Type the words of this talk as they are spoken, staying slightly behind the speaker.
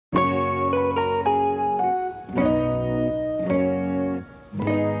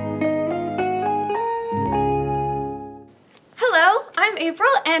April,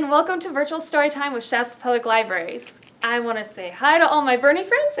 and welcome to Virtual Storytime with Shasta Public Libraries. I want to say hi to all my Bernie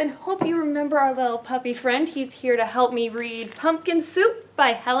friends and hope you remember our little puppy friend. He's here to help me read Pumpkin Soup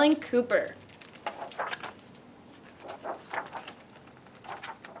by Helen Cooper.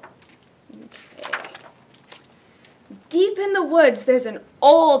 Okay. Deep in the woods, there's an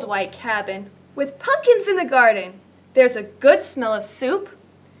old white cabin with pumpkins in the garden. There's a good smell of soup,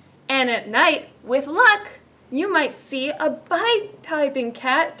 and at night, with luck, you might see a bagpiping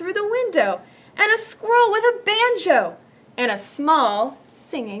cat through the window, and a squirrel with a banjo, and a small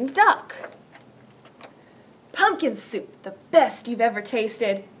singing duck. Pumpkin soup, the best you've ever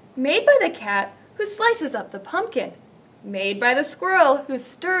tasted, made by the cat who slices up the pumpkin, made by the squirrel who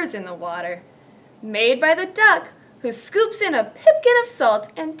stirs in the water, made by the duck who scoops in a pipkin of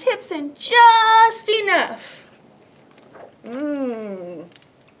salt and tips in just enough.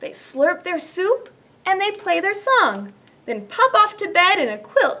 They slurp their soup and they play their song, then pop off to bed in a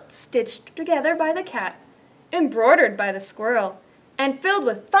quilt stitched together by the cat, embroidered by the squirrel, and filled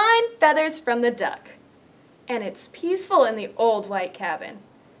with fine feathers from the duck. And it's peaceful in the old white cabin.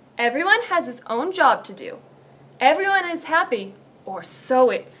 Everyone has his own job to do. Everyone is happy, or so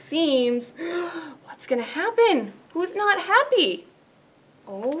it seems. What's gonna happen? Who's not happy?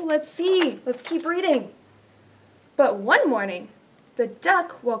 Oh, let's see. Let's keep reading. But one morning, the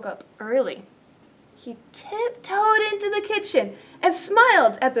duck woke up early. He tiptoed into the kitchen and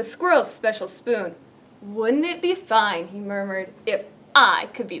smiled at the squirrel's special spoon. "Wouldn't it be fine," he murmured, "if I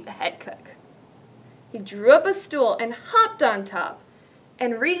could be the head cook?" He drew up a stool and hopped on top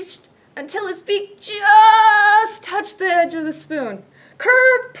and reached until his beak just touched the edge of the spoon.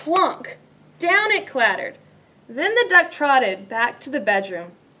 Ker-plunk! Down it clattered. Then the duck trotted back to the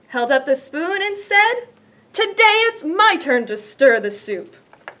bedroom, held up the spoon and said, "Today it's my turn to stir the soup."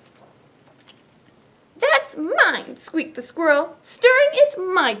 "That's mine," squeaked the squirrel. "Stirring is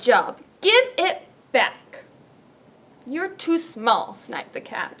my job. Give it back." "You're too small," sniped the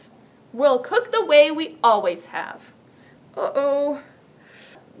cat. "We'll cook the way we always have." Uh-oh.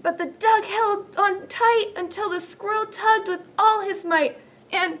 But the duck held on tight until the squirrel tugged with all his might,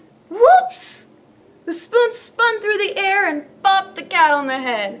 and whoops! The spoon spun through the air and bopped the cat on the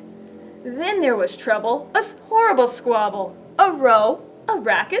head. Then there was trouble, a horrible squabble, a row, a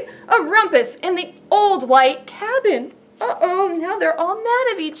racket, a rumpus in the old white cabin. Uh-oh, now they're all mad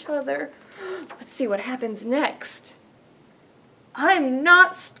at each other. Let's see what happens next. "I'm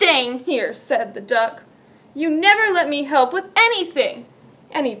not staying here," said the duck. "You never let me help with anything."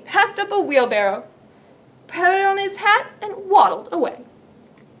 And he packed up a wheelbarrow, put on his hat, and waddled away.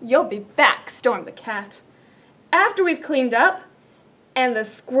 "You'll be back," stormed the cat, "after we've cleaned up." And the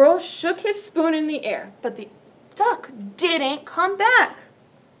squirrel shook his spoon in the air, but the duck didn't come back.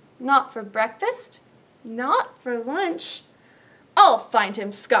 Not for breakfast, not for lunch. "I'll find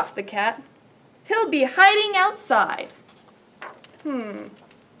him," scoffed the cat. "He'll be hiding outside.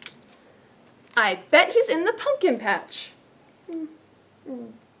 I bet he's in the pumpkin patch."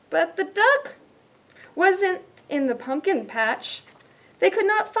 But the duck wasn't in the pumpkin patch. They could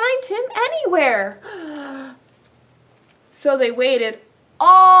not find him anywhere. So they waited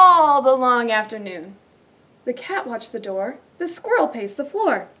all the long afternoon. The cat watched the door. The squirrel paced the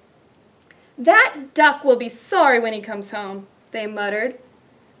floor. "That duck will be sorry when he comes home," they muttered.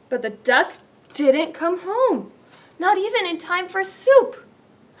 But the duck didn't come home, not even in time for soup.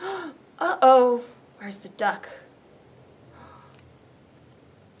 Uh-oh, where's the duck?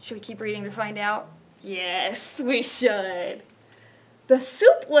 Should we keep reading to find out? Yes, we should. The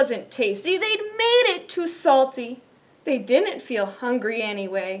soup wasn't tasty. They'd made it too salty. They didn't feel hungry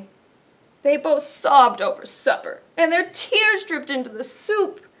anyway. They both sobbed over supper, and their tears dripped into the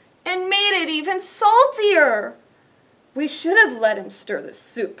soup and made it even saltier. "We should have let him stir the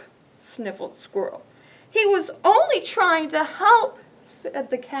soup," sniffled Squirrel. "He was only trying to help,"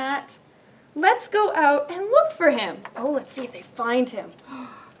 said the cat. "Let's go out and look for him." Oh, let's see if they find him.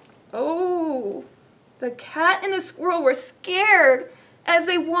 Oh, the cat and the squirrel were scared as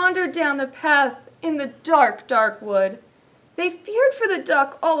they wandered down the path in the dark, dark wood. They feared for the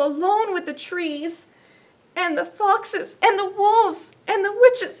duck all alone with the trees, and the foxes, and the wolves, and the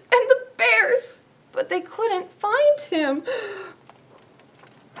witches, and the bears, but they couldn't find him.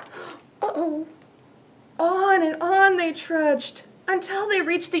 Uh-oh. On and on they trudged until they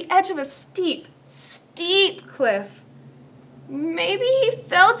reached the edge of a steep, steep cliff. "Maybe he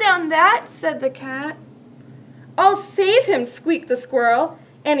fell down that," said the cat. "I'll save him," squeaked the squirrel,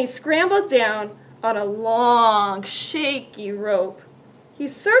 and he scrambled down on a long, shaky rope. He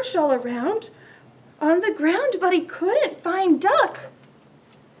searched all around on the ground, but he couldn't find Duck.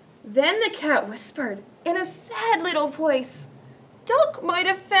 Then the cat whispered in a sad little voice, duck might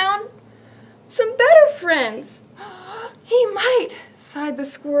have found some better friends. He might, sighed the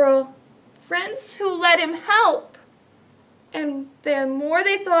squirrel. Friends who let him help. And the more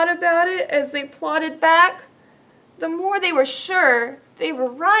they thought about it as they plodded back, the more they were sure they were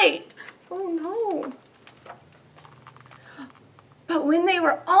right. Oh no. But when they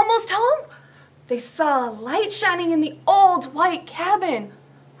were almost home, they saw a light shining in the old white cabin.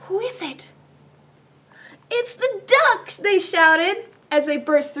 Who is it? It's the duck, they shouted as they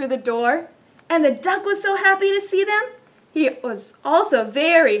burst through the door. And the duck was so happy to see them. He was also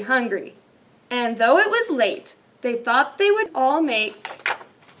very hungry. And though it was late, they thought they would all make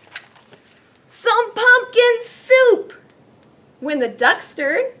some pumpkin soup. When the duck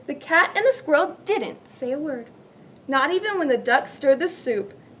stirred, the cat and the squirrel didn't say a word. Not even when the duck stirred the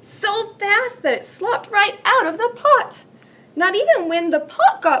soup so fast that it slopped right out of the pot. Not even when the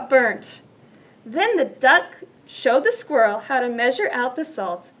pot got burnt. Then the duck showed the squirrel how to measure out the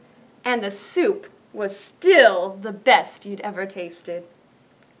salt, and the soup was still the best you'd ever tasted.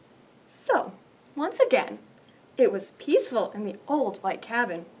 So, once again, it was peaceful in the old white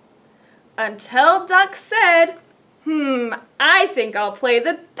cabin. Until Duck said, I think I'll play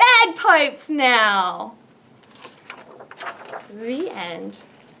the bagpipes now. The end.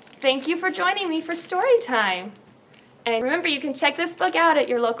 Thank you for joining me for Storytime. And remember, you can check this book out at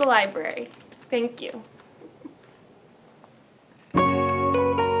your local library. Thank you.